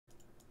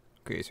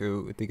Okay,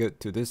 so if they get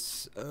to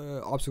this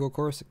obstacle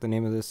course, the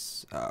name of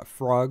this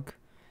frog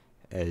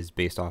is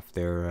based off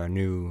their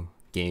new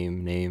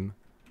game name.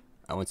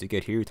 Once you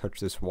get here, you touch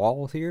this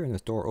wall here, and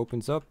this door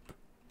opens up.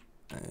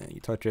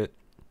 You touch it,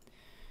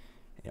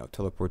 and it'll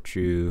teleport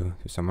you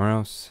to somewhere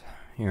else.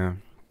 Yeah.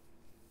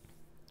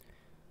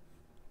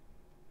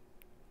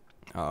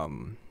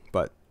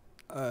 But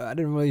I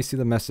didn't really see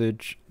the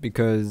message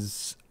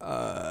because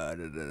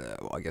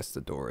well, I guess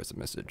the door is a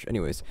message.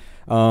 Anyways,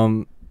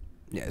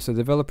 yeah, so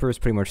developers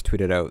pretty much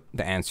tweeted out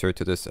the answer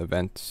to this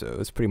event, so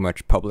it's pretty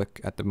much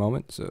public at the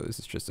moment. So this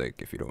is just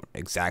like, if you don't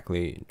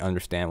exactly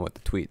understand what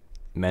the tweet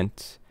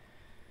meant,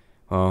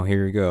 well,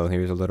 here you go.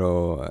 Here's a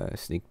little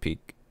sneak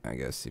peek, I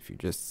guess. If you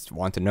just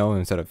want to know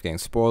instead of getting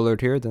spoiled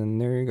here, then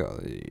there you go.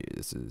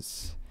 This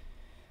is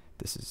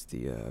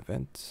the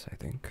event, I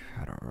think.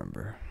 I don't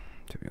remember,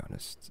 to be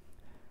honest.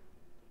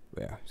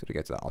 But yeah, so to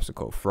get to the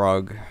obstacle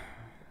frog,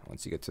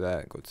 once you get to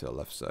that, go to the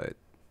left side,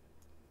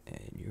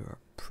 and you are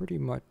pretty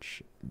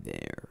much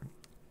there.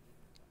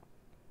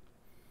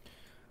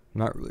 I'm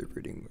not really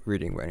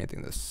reading what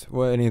anything this,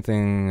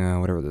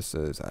 whatever this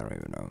is. I don't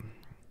even know.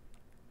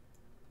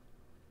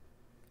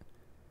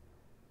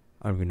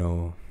 I don't even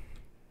know.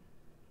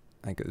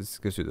 I guess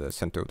it gives you the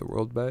center of the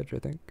world badge, I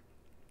think.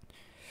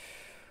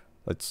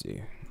 Let's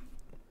see.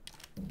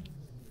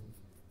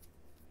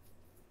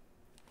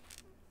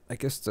 I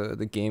guess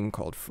the game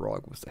called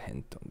Frog was the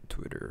hint on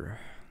Twitter.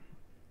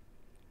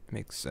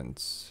 Makes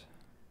sense.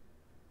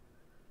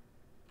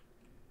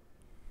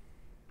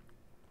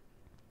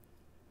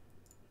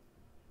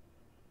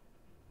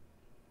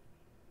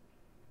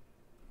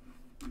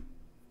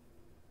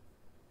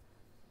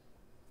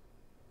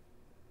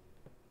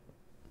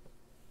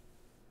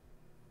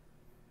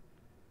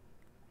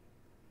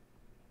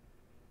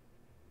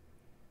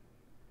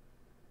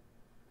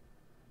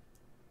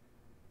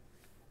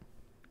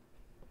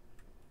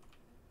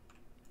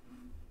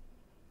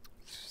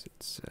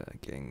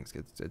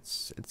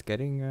 It's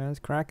getting it's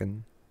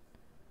cracking.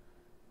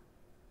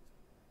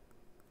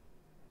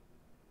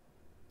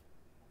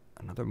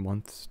 Another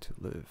month to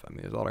live. I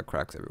mean, there's a lot of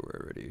cracks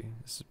everywhere already.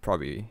 This is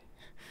probably,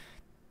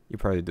 you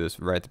probably do this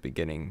right at the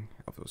beginning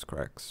of those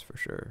cracks for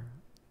sure.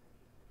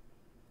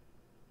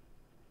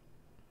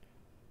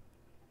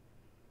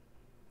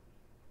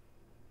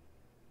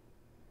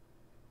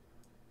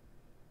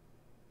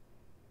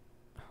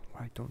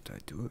 Why don't I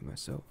do it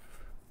myself?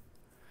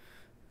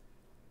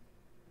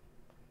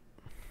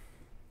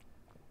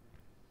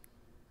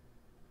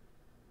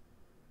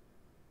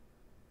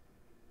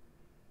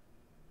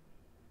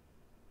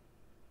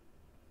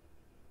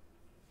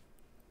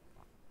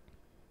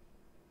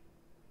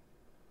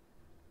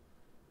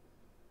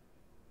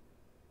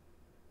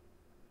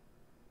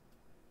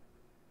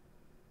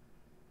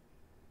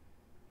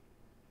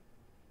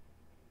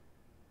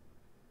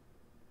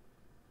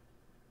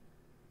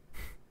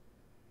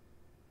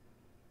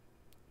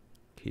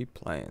 Keep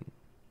playing.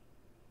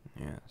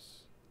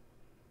 Yes.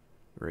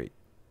 Great.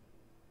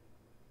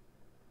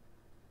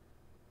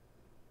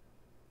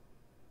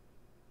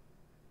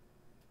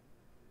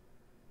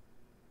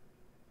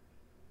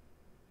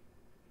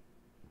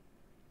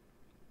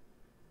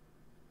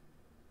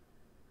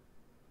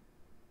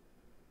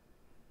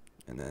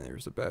 And then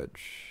there's a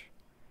badge.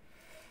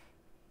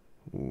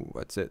 Ooh,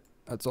 that's it.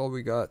 That's all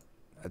we got.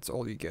 That's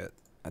all you get.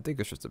 I think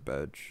it's just a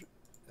badge.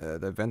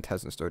 The event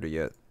hasn't started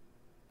yet.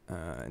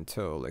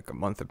 Until like a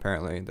month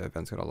apparently. The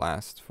event's gonna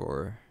last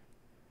for.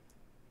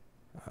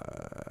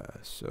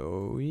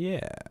 So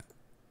yeah,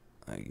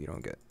 like you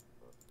don't get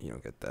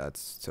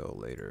that till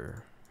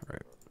later,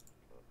 right?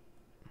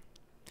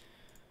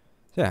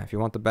 So yeah, if you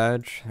want the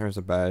badge, there's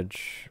a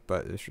badge,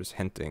 but it's just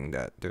hinting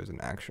that there's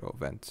an actual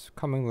event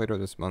coming later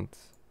this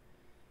month.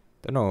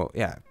 Don't know,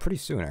 yeah, pretty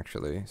soon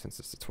actually, since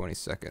it's the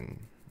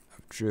 22nd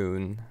of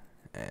June,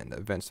 and the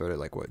event started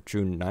like what,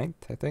 June 9th,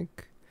 I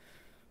think.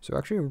 So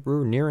actually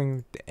we're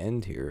nearing the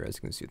end here. As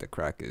you can see, the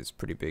crack is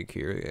pretty big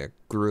here. It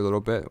grew a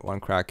little bit, one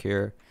crack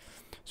here.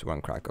 So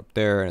one crack up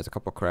there, and there's a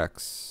couple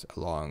cracks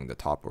along the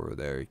top over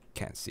there. You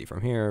can't see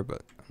from here,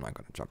 but I'm not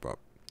gonna jump up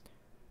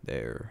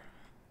there.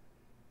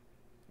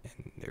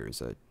 And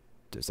there's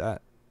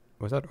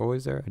was that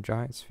always there? A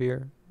giant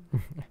sphere? I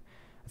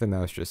think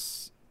that was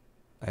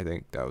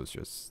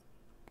just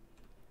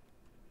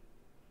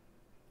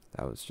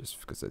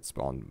because it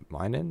spawned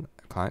mine in.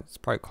 It's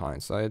probably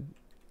client side.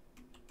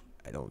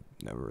 I don't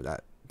remember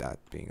that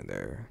being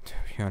there, to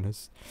be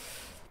honest.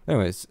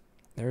 Anyways,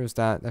 there's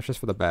that. That's just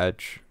for the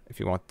badge. If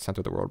you want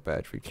Center of the World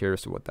badge, we're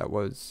curious to what that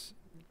was.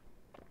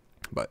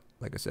 But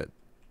like I said,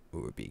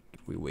 we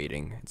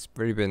waiting. It's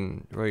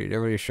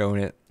already shown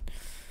it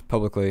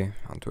publicly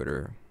on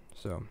Twitter.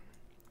 So,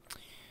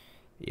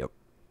 yep,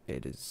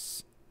 it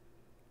is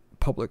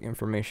public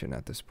information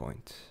at this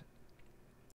point.